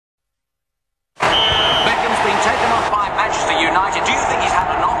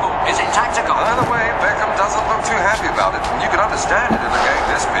Well, you can understand it in a game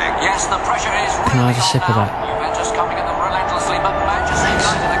this big. Yes, the pressure is really. Can I have a sip of that? Juventus coming at them relentlessly, but Manchester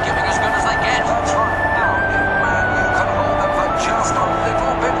United are giving as good as they get. That's right. Now, if Man U can hold them for just a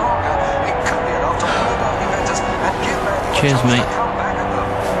little bit longer, it could be enough to hold down Juventus and give Man U a Cheers, chance mate. to come back at them.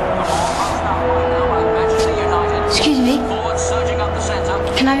 The ball runs now by Manchester United. Excuse me. Forward surging up the centre.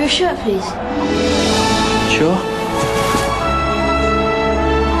 Can I have your shirt, please? Sure.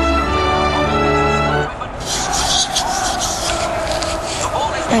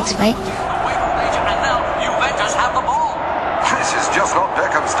 Thanks, mate.